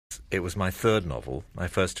It was my third novel. My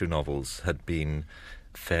first two novels had been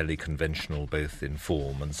fairly conventional, both in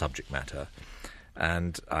form and subject matter.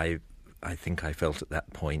 And I think I felt at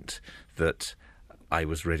that point that I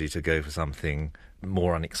was ready to go for something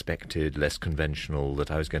more unexpected, less conventional,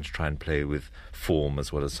 that I was going to try and play with form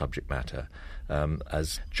as well as subject matter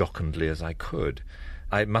as jocundly as I could.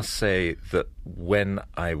 I must say that when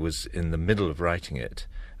I was in the middle of writing it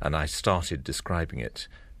and I started describing it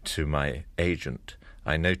to my agent,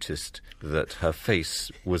 I noticed that her face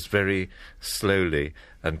was very slowly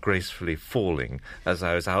and gracefully falling as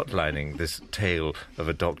I was outlining this tale of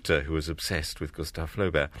a doctor who was obsessed with Gustave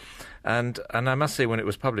Flaubert. And I must say, when it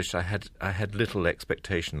was published, I had little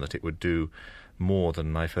expectation that it would do more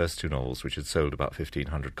than my first two novels, which had sold about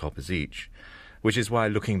 1,500 copies each. Which is why,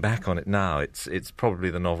 looking back on it now, it's probably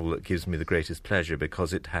the novel that gives me the greatest pleasure,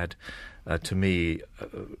 because it had, to me,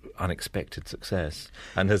 unexpected success,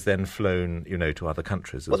 and has then flown, to other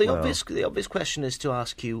countries as well. The obvious question is to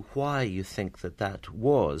ask you why you think that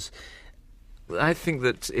was. I think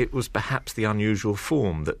that it was perhaps the unusual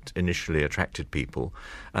form that initially attracted people,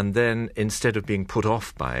 and then, instead of being put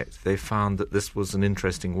off by it, they found that this was an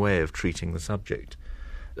interesting way of treating the subject.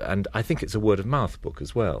 And I think it's a word-of-mouth book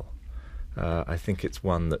as well. I think it's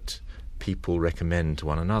one that people recommend to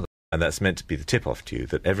one another. And that's meant to be the tip-off to you,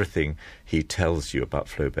 that everything he tells you about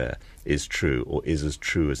Flaubert is true, or is as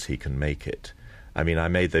true as he can make it. I mean, I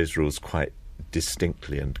made those rules quite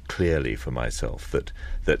distinctly and clearly for myself, that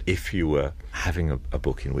if you were having a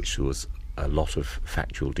book in which there was a lot of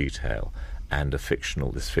factual detail and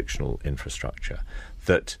this fictional infrastructure,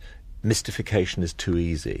 that mystification is too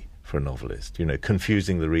easy for a novelist.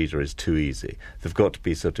 Confusing the reader is too easy. There've got to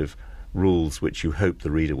be sort of rules which you hope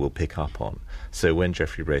the reader will pick up on. So when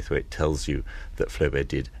Geoffrey Braithwaite tells you that Flaubert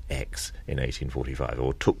did X in 1845,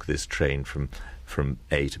 or took this train from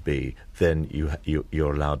A to B, then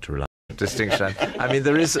you're allowed to rely on distinction. I mean,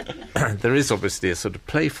 there is obviously a sort of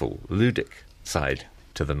playful, ludic side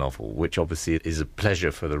to the novel, which obviously is a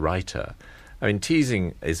pleasure for the writer. I mean,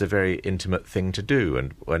 teasing is a very intimate thing to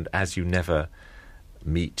do, and as you never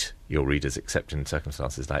meet your readers except in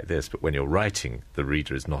circumstances like this, but when you're writing, the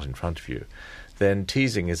reader is not in front of you, then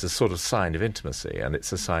teasing is a sort of sign of intimacy, and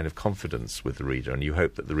it's a sign of confidence with the reader, and you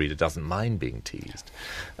hope that the reader doesn't mind being teased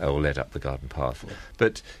or led up the garden path.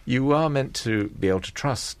 But you are meant to be able to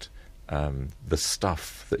trust the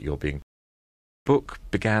stuff that you're being. The book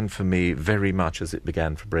began for me very much as it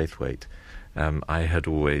began for Braithwaite. I had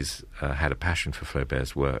always had a passion for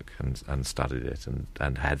Flaubert's work and studied it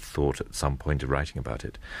and had thought at some point of writing about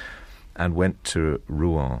it, and went to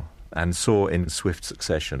Rouen and saw in swift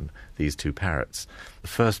succession these two parrots. The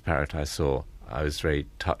first parrot I saw, I was very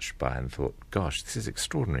touched by and thought, gosh, this is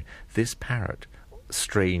extraordinary. This parrot,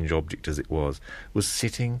 strange object as it was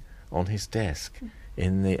sitting on his desk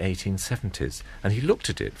in the 1870s, and he looked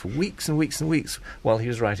at it for weeks and weeks and weeks while he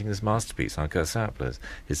was writing this masterpiece, Un Cœur Simple,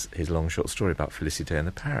 his long short story about Félicité and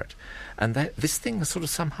the parrot. And this thing has sort of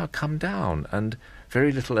somehow come down, and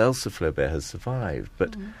very little else of Flaubert has survived.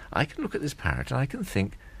 But I can look at this parrot and I can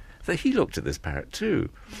think that he looked at this parrot too.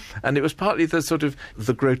 And it was partly the sort of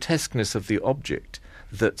the grotesqueness of the object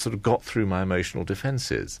that sort of got through my emotional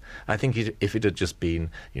defences. I think if it had just been,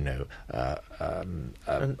 a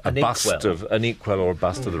bust of an inkwell, or a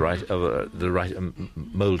bust of the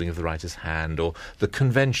moulding of the writer's hand, or the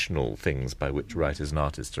conventional things by which writers and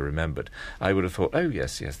artists are remembered, I would have thought, oh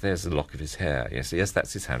yes, there's the lock of his hair. Yes,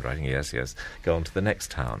 that's his handwriting. Yes, go on to the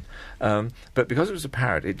next town. But because it was a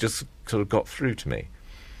parrot, it just sort of got through to me.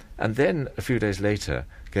 And then a few days later,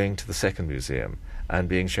 going to the second museum and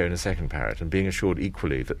being shown a second parrot and being assured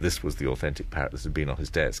equally that this was the authentic parrot that had been on his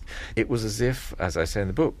desk, it was as if, as I say in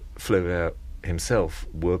the book, Flaubert himself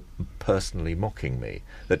were personally mocking me,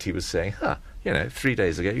 that he was saying, 3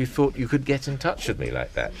 days ago you thought you could get in touch with me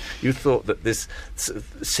like that. You thought that this,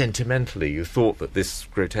 sentimentally, you thought that this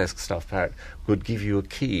grotesque stuffed parrot would give you a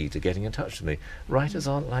key to getting in touch with me. Writers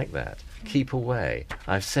aren't like that. Keep away.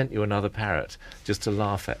 I've sent you another parrot just to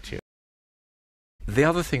laugh at you. The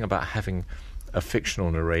other thing about having a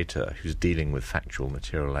fictional narrator who's dealing with factual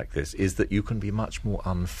material like this is that you can be much more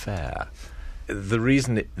unfair. The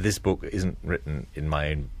reason this book isn't written in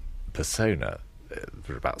my own persona,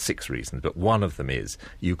 there are about 6 reasons, but one of them is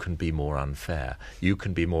you can be more unfair. You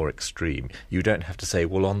can be more extreme. You don't have to say,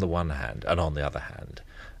 well, on the one hand and on the other hand.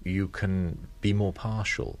 You can be more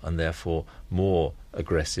partial and therefore more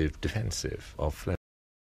aggressive, defensive of Flaubert.